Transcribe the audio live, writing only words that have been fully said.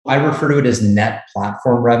I refer to it as net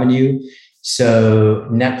platform revenue. So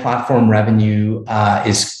net platform revenue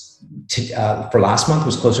for last month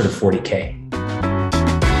was closer to 40K.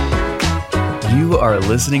 You are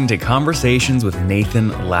listening to Conversations with Nathan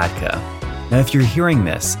Latka. Now, if you're hearing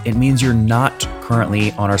this, it means you're not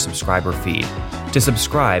currently on our subscriber feed. To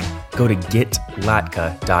subscribe, go to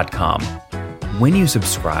getlatka.com. When you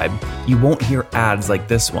subscribe, you won't hear ads like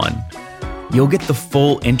this one. You'll get the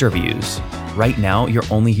full interviews. Right now, you're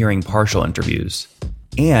only hearing partial interviews.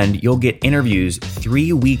 And you'll get interviews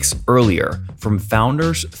 3 weeks earlier from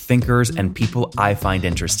founders, thinkers, and people I find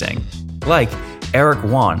interesting. Like Eric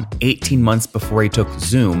Yuan, 18 months before he took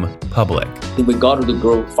Zoom public. We got to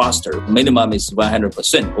grow faster. Minimum is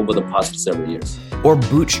 100% over the past several years. Or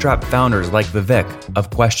bootstrap founders like Vivek of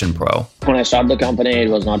Question Pro. When I started the company, it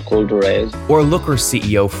was not cool to raise. Or Looker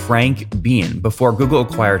CEO Frank Bean before Google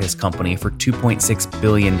acquired his company for $2.6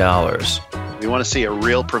 billion. We want to see a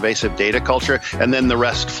real pervasive data culture, and then the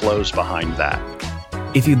rest flows behind that.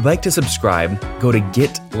 If you'd like to subscribe, go to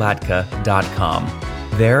getlatka.com.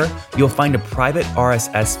 There, you'll find a private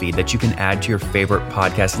RSS feed that you can add to your favorite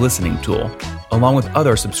podcast listening tool, along with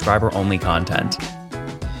other subscriber-only content.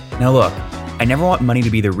 Now look, I never want money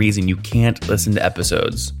to be the reason you can't listen to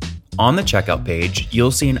episodes. On the checkout page,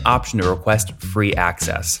 you'll see an option to request free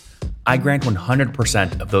access. I grant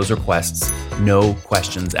 100% of those requests, no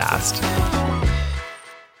questions asked.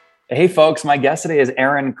 Hey folks, my guest today is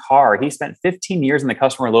Aaron Carr. He spent 15 years in the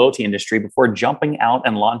customer loyalty industry before jumping out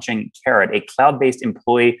and launching Carrot, a cloud-based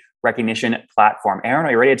employee recognition platform. Aaron,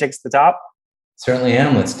 are you ready to take us to the top? Certainly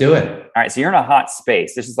am. Let's do it. All right, so you're in a hot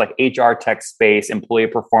space. This is like HR tech space. Employee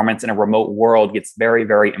performance in a remote world gets very,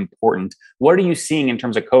 very important. What are you seeing in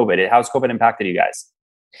terms of COVID? How's COVID impacted you guys?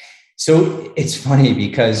 So it's funny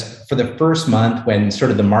because for the first month when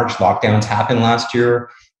sort of the March lockdowns happened last year,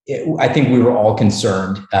 I think we were all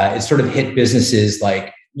concerned. It sort of hit businesses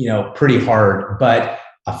pretty hard. But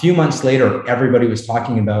a few months later, everybody was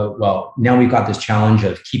talking about, well, now we've got this challenge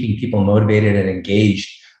of keeping people motivated and engaged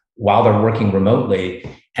while they're working remotely.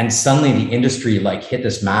 And suddenly the industry hit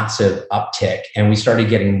this massive uptick and we started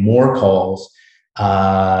getting more calls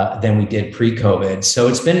than we did pre-COVID. So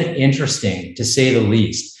it's been interesting to say the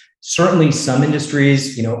least. Certainly some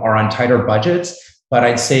industries, are on tighter budgets, but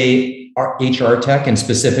I'd say our HR tech and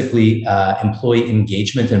specifically employee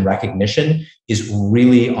engagement and recognition is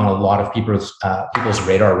really on a lot of people's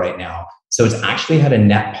radar right now. So it's actually had a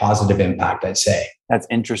net positive impact, I'd say. That's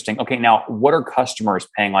interesting. Okay, now what are customers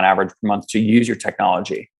paying on average per month to use your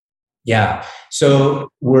technology? Yeah, so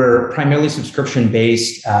we're primarily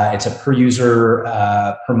subscription-based. It's a per user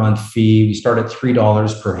per month fee. We start at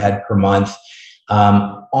 $3 per head per month.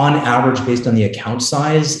 On average, based on the account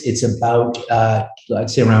size, it's about, I'd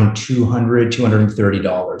say around $200,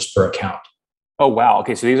 $230 per account. Oh, wow.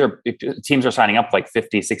 Okay. So teams are signing up like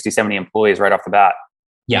 50, 60, 70 employees right off the bat.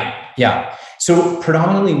 Yeah. So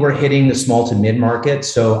predominantly we're hitting the small to mid market.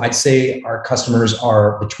 So I'd say our customers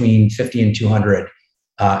are between 50 and 200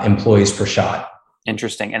 employees per shot.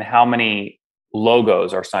 Interesting. And how many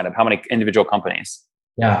logos are signed up? How many individual companies?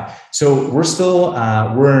 Yeah. So we're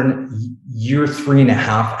in year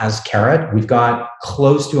 3.5 as Carrot. We've got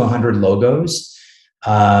close to 100 logos.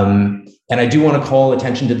 And I do want to call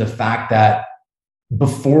attention to the fact that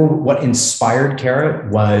before, what inspired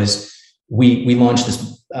Carrot was we launched this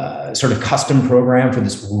sort of custom program for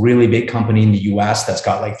this really big company in the US that's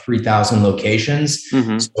got 3,000 locations.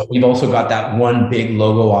 Mm-hmm. So we've also got that one big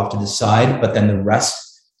logo off to the side, but then the rest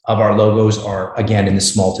of our logos are, again, in the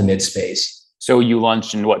small to mid space. So you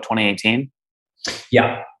launched in 2018?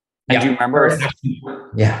 Yeah. And do you remember?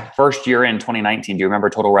 Yeah. First year in 2019, do you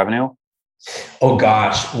remember total revenue? Oh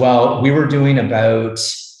gosh. Well, we were doing about,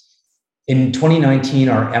 in 2019,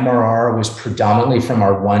 our MRR was predominantly from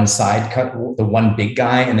our one side cut, the one big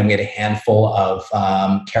guy. And then we had a handful of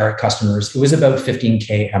Carrot customers. It was about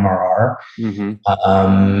 15K MRR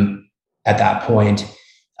at that point.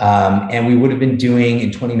 And we would have been doing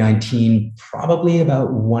in 2019, probably about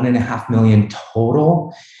 1.5 million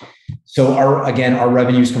total. So our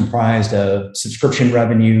revenue is comprised of subscription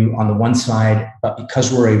revenue on the one side, but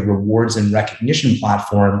because we're a rewards and recognition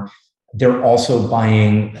platform, they're also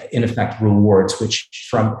buying, in effect, rewards, which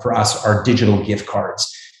for us are digital gift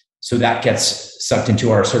cards. So that gets sucked into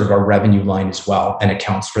our revenue line as well and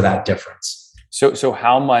accounts for that difference. So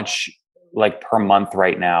how much per month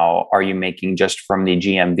right now are you making just from the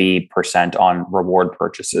GMV % on reward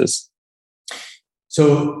purchases?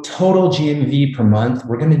 So total GMV per month,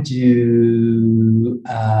 we're going to do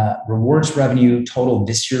rewards revenue total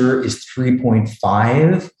this year is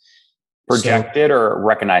 3.5. Projected or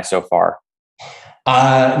recognized so far?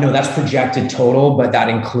 No, that's projected total, but that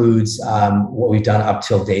includes what we've done up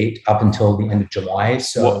till date, up until the end of July.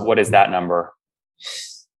 So what is that number?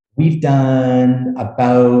 We've done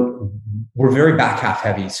we're very back half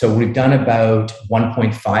heavy. So we've done about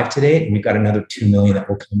 1.5 to date, and we've got another 2 million that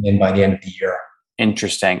will come in by the end of the year.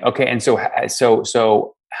 Interesting. Okay. And so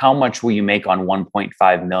how much will you make on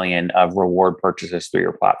 1.5 million of reward purchases through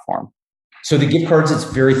your platform? So the gift cards, it's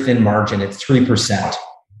very thin margin. It's 3%.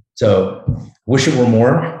 So wish it were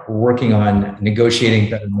more. We're working on negotiating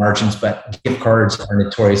better margins, but gift cards are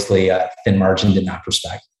notoriously thin margined in that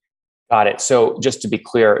respect. Got it. So just to be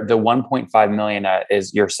clear, the 1.5 million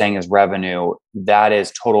you're saying is revenue. That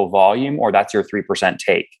is total volume, or that's your 3%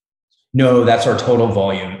 take? No, that's our total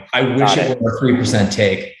volume. I wish it were a 3%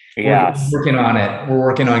 take. Yeah. We're working on it. We're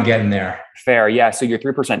working on getting there. Fair. Yeah. So your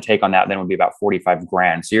 3% take on that then would be about 45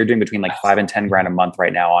 grand. So you're doing between like 5 and 10 grand a month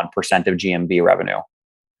right now on percent of GMV revenue.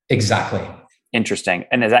 Exactly. Interesting.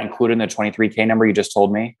 And is that included in the 23K number you just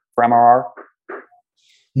told me for MRR?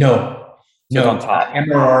 No. So on top.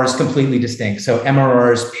 MRR is completely distinct. So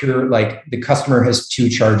MRR is pure, like the customer has two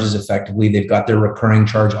charges effectively. They've got their recurring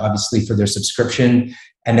charge, obviously, for their subscription,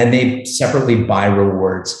 and then they separately buy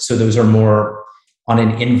rewards. So those are more on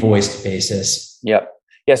an invoiced basis. Yep.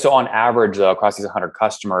 Yeah. So on average, though, across these 100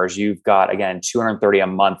 customers, you've got, again, 230 a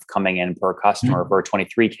month coming in per customer for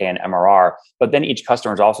 23K in MRR. But then each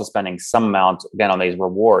customer is also spending some amount, again, on these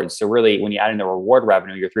rewards. So really, when you add in the reward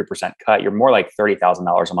revenue, your 3% cut, you're more like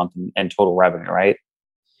 $30,000 a month in total revenue, right?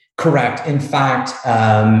 Correct. In fact,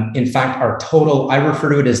 our total, I refer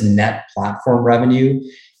to it as net platform revenue.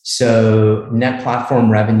 So net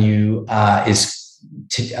platform revenue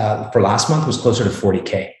for last month was closer to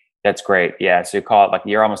 40K. That's great. Yeah. So you call it like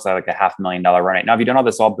you're almost at like a $500,000 run rate. Now, have you done all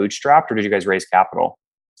this all bootstrapped, or did you guys raise capital?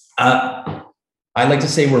 I like to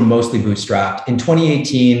say we're mostly bootstrapped. In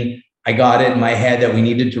 2018, I got it in my head that we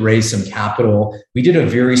needed to raise some capital. We did a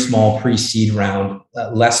very small pre-seed round,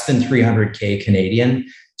 less than 300K Canadian.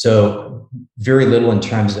 So very little in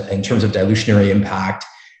terms of dilutionary impact.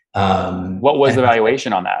 What was the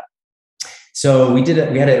valuation on that? So we did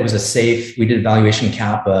it was a safe. We did a valuation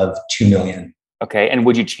cap of 2 million. Okay. And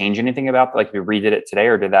would you change anything about, like, if you redid it today,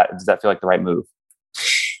 or does that feel like the right move?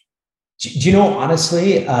 Do you know,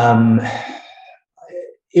 honestly, I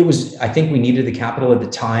think we needed the capital at the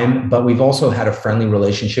time, but we've also had a friendly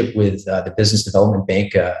relationship with the Business Development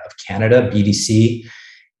Bank of Canada, BDC,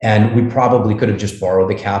 and we probably could have just borrowed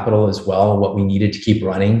the capital as well, what we needed to keep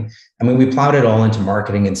running. I mean, we plowed it all into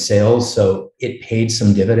marketing and sales, so it paid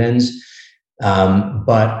some dividends.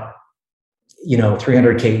 But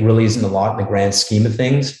 300K really isn't a lot in the grand scheme of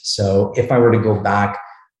things. So if I were to go back,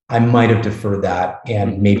 I might have deferred that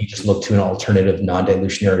and maybe just look to an alternative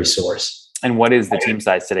non-dilutionary source. And what is the team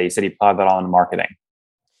size today? You said you plowed that all into marketing.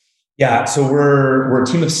 Yeah. So we're a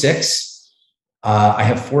team of 6. I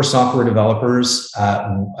have 4 software developers,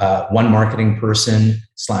 1 marketing person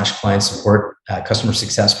 / client support, customer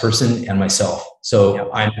success person, and myself.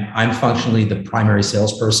 So I'm functionally the primary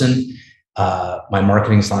salesperson. My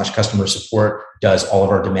marketing / customer support does all of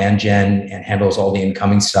our demand gen and handles all the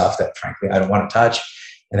incoming stuff that, frankly, I don't want to touch.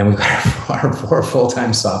 And then we've got our 4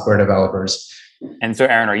 full-time software developers. And so,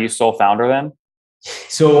 Aaron, are you sole founder then?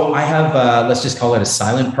 So I have, let's just call it a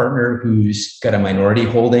silent partner who's got a minority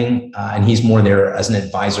holding, and he's more there as an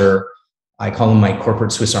advisor. I call him my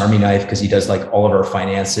corporate Swiss Army knife because he does like all of our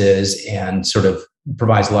finances and sort of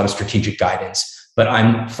provides a lot of strategic guidance. But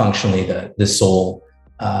I'm functionally the sole,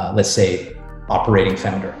 let's say, operating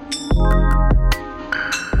founder.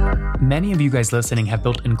 Many of you guys listening have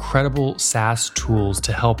built incredible SaaS tools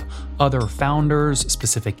to help other founders,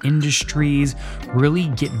 specific industries, really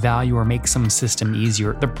get value or make some system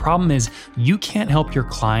easier. The problem is you can't help your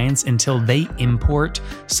clients until they import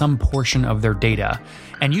some portion of their data.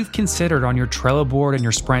 And you've considered on your Trello board and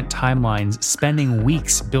your Sprint timelines spending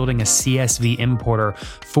weeks building a CSV importer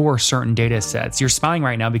for certain data sets. You're smiling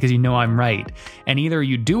right now because you know I'm right. And either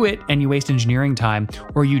you do it and you waste engineering time,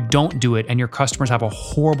 or you don't do it and your customers have a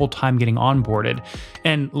horrible time getting onboarded.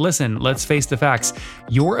 And listen, let's face the facts.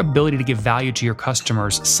 Your ability to give value to your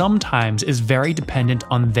customers sometimes is very dependent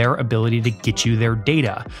on their ability to get you their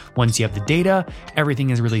data. Once you have the data,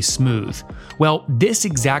 everything is really smooth. Well, this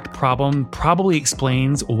exact problem probably explains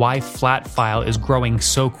explains why Flatfile is growing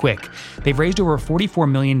so quick. They've raised over $44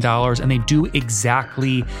 million and they do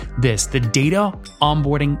exactly this: the data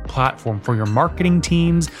onboarding platform for your marketing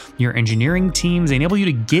teams, your engineering teams. They enable you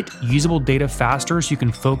to get usable data faster so you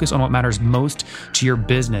can focus on what matters most to your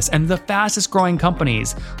business. And the fastest growing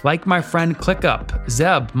companies, like my friend ClickUp,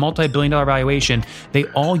 Zeb, multi-billion-dollar valuation, they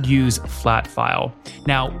all use Flatfile.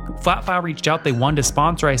 Now, Flatfile reached out. They wanted to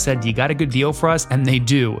sponsor. I said, you got a good deal for us? And they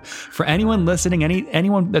do. For anyone listening,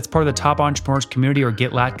 anyone that's part of the Top Entrepreneurs community or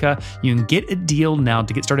Get Latka, you can get a deal now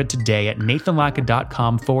to get started today at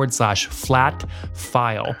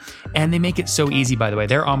nathanlatka.com/Flatfile. And they make it so easy, by the way.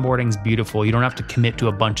 Their onboarding is beautiful. You don't have to commit to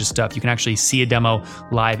a bunch of stuff. You can actually see a demo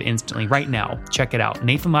live instantly right now. Check it out.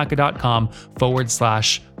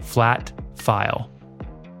 nathanlatka.com/Flatfile.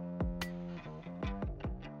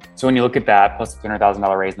 So when you look at that, plus the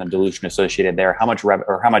 $200,000 raise and the dilution associated there, how much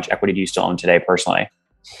equity do you still own today personally?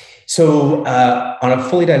 So on a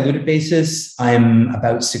fully diluted basis, I'm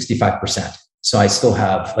about 65%. So I still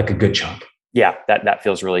have like a good chunk. Yeah, that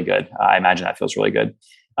feels really good. I imagine that feels really good.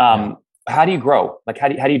 How do you grow? Like how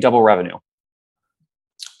do you double revenue?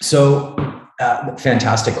 So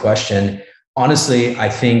fantastic question. Honestly, I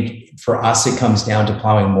think for us, it comes down to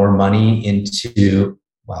plowing more money into,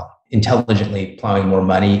 intelligently plowing more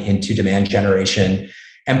money into demand generation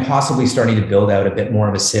and possibly starting to build out a bit more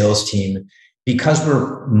of a sales team. Because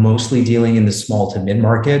we're mostly dealing in the small to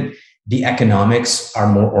mid-market, the economics are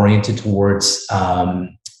more oriented towards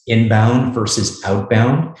inbound versus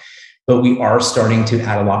outbound. But we are starting to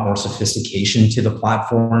add a lot more sophistication to the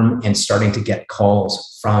platform and starting to get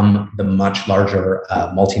calls from the much larger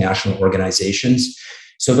multinational organizations.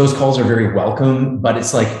 So those calls are very welcome, but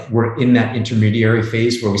it's like we're in that intermediary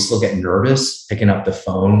phase where we still get nervous picking up the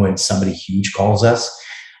phone when somebody huge calls us.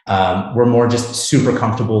 We're more just super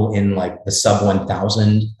comfortable in like the sub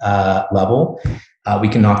 1,000 level. We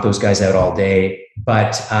can knock those guys out all day.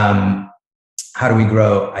 But how do we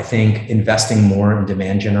grow? I think investing more in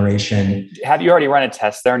demand generation. Have you already run a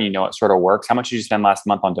test there and you know it sort of works? How much did you spend last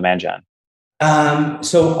month on demand gen?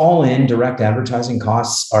 So all in, direct advertising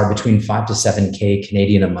costs are between 5 to 7K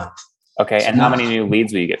Canadian a month. Okay. And how many new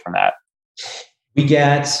leads will you get from that? We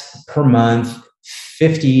get per month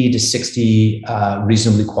 50 to 60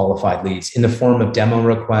 reasonably qualified leads in the form of demo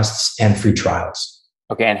requests and free trials.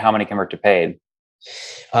 Okay. And how many convert to paid?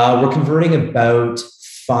 We're converting about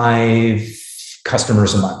 5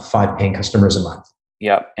 customers a month, 5 paying customers a month.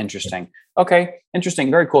 Yeah. Interesting. Okay. Interesting.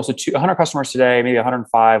 Very cool. So 100 customers today, maybe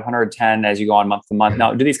 105, 110 as you go on month to month.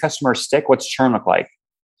 Now, do these customers stick? What's churn look like?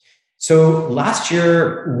 So last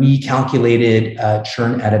year we calculated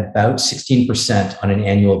churn at about 16% on an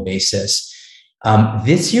annual basis.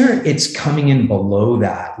 This year it's coming in below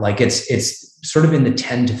that. Like it's sort of in the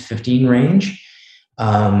 10 to 15 range.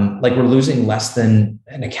 Like we're losing less than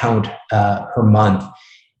an account per month.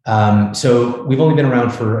 So we've only been around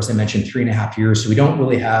for, as I mentioned, 3.5 years. So we don't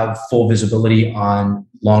really have full visibility on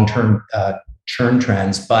long-term churn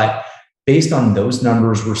trends, but based on those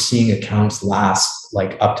numbers, we're seeing accounts last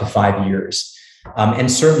like up to 5 years.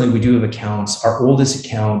 And certainly we do have accounts. Our oldest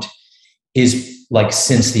account is like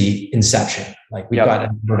since the inception. Like we've got a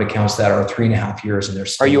number of accounts that are 3.5 years and they're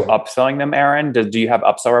still. Are you upselling them, Aaron? Do you have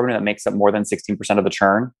upsell revenue that makes up more than 16% of the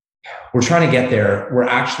churn? We're trying to get there. We're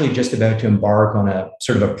actually just about to embark on a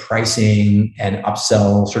sort of a pricing and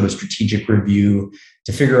upsell sort of strategic review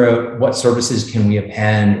to figure out what services can we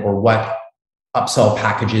append or what upsell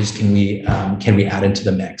packages can we add into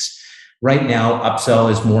the mix. Right now,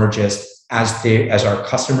 upsell is more just as our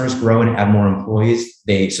customers grow and add more employees,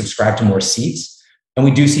 they subscribe to more seats. And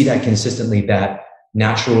we do see that consistently that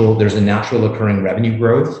there's a natural occurring revenue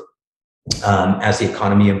growth as the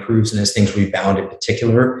economy improves and as things rebound in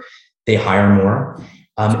particular, they hire more.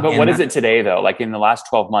 But what is it today though? Like in the last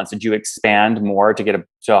 12 months, did you expand more to get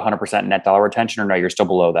to 100% net dollar retention or no, you're still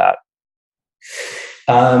below that?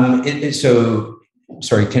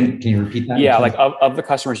 Sorry, can you repeat that? Yeah, like of the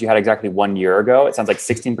customers you had exactly 1 year ago, it sounds like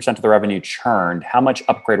 16% of the revenue churned. How much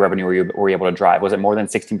upgrade revenue were you able to drive? Was it more than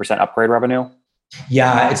 16% upgrade revenue?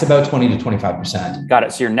 Yeah, it's about 20 to 25%. Got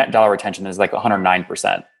it. So your net dollar retention is like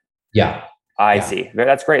 109%. Yeah. I see.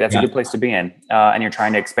 That's great. That's a good place to be in. And you're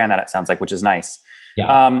trying to expand that, it sounds like, which is nice.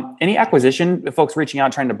 Yeah. Any acquisition, folks reaching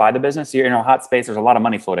out, trying to buy the business? You're in a hot space. There's a lot of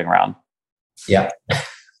money floating around. Yeah.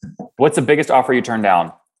 What's the biggest offer you turned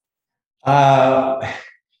down?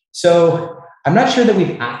 So I'm not sure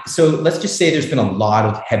that so let's just say there's been a lot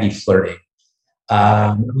of heavy flirting.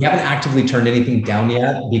 We haven't actively turned anything down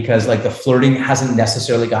yet because like the flirting hasn't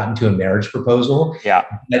necessarily gotten to a marriage proposal. Yeah.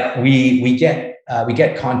 But we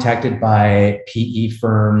get contacted by PE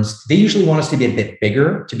firms. They usually want us to be a bit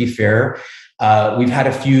bigger, to be fair. We've had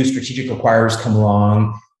a few strategic acquirers come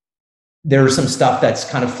along. There's some stuff that's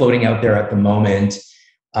kind of floating out there at the moment.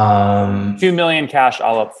 $2 million cash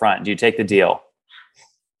all up front. Do you take the deal?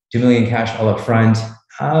 $2 million cash all up front.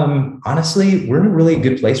 Honestly, we're in a really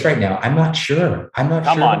good place right now. I'm not sure. Come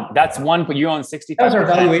on. That's one, but you own 65%. That was our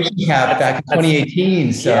valuation cap back in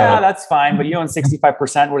 2018. So yeah, that's fine. But you own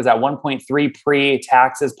 65%. What is that? 1.3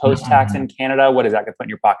 pre-taxes, post-tax in Canada. What is that going to put in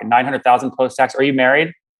your pocket? 900,000 post-tax. Are you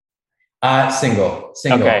married? Single.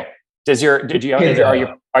 Okay.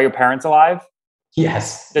 Are your parents alive?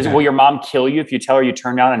 Yes. Will your mom kill you if you tell her you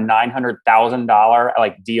turned down a $900,000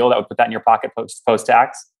 like deal that would put that in your pocket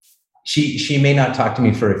post-tax? She may not talk to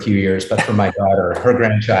me for a few years, but for my daughter, her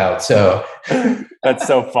grandchild. So that's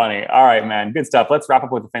so funny. All right, man. Good stuff. Let's wrap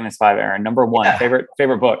up with the famous five, Aaron. Number one,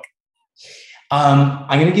 favorite book.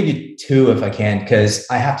 I'm going to give you two if I can, because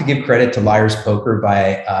I have to give credit to Liar's Poker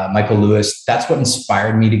by Michael Lewis. That's what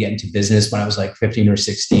inspired me to get into business when I was like 15 or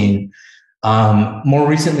 16. More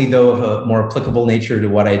recently, though, of a more applicable nature to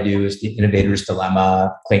what I do is The Innovator's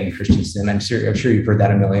Dilemma, Clayton Christensen. I'm sure you've heard that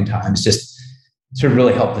a million times. Just to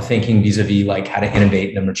really help the thinking vis-a-vis like how to innovate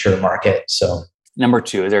in a mature market. So number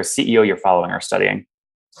two, is there a CEO you're following or studying?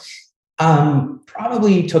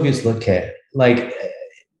 Probably Tobias Lutke. Like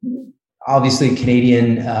obviously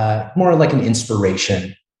Canadian, more like an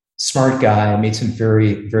inspiration. Smart guy, made some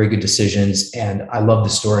very, very good decisions. And I love the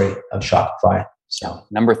story of Shopify. So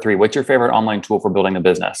number three, what's your favorite online tool for building a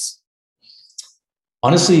business?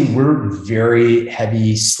 Honestly, we're very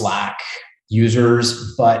heavy Slack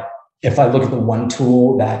users, but if I look at the one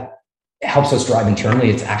tool that helps us drive internally,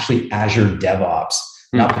 it's actually Azure DevOps.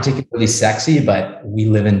 Not particularly sexy, but we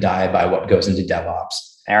live and die by what goes into DevOps.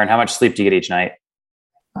 Aaron, how much sleep do you get each night?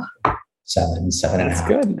 7 and a half. That's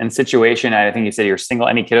good. And situation, I think you said you're single.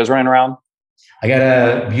 Any kiddos running around? I got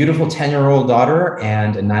a beautiful 10-year-old daughter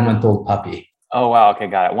and a 9-month-old puppy. Oh, wow. Okay,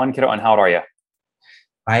 got it. One kiddo. And how old are you?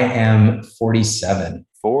 I am 47.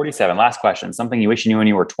 47. Last question. Something you wish you knew when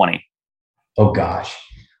you were 20. Oh, gosh.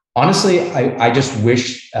 Honestly, I just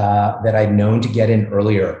wish that I'd known to get in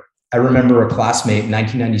earlier. I remember a classmate in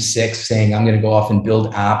 1996 saying, I'm going to go off and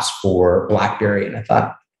build apps for BlackBerry. And I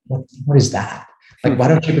thought, what is that? Like, why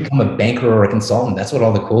don't you become a banker or a consultant? That's what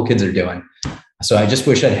all the cool kids are doing. So I just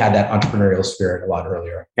wish I'd had that entrepreneurial spirit a lot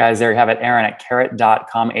earlier. Guys, there you have it. Aaron at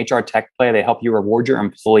Carrot.com, HR Tech Play. They help you reward your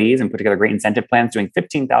employees and put together great incentive plans, doing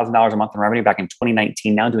 $15,000 a month in revenue back in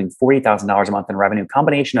 2019, now doing $40,000 a month in revenue.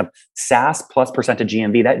 Combination of SaaS plus percentage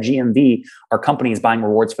GMV. That GMV are companies buying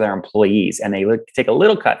rewards for their employees, and they take a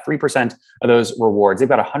little cut, 3% of those rewards. They've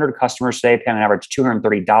got 100 customers today, paying on average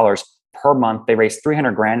 $230 per month. They raised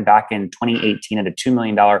 $300,000 back in 2018 at a $2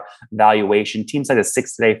 million valuation. Team size is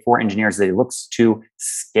 6 today, 4 engineers. They looks to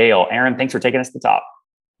scale. Aaron, thanks for taking us to the top.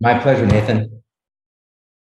 My pleasure, Nathan.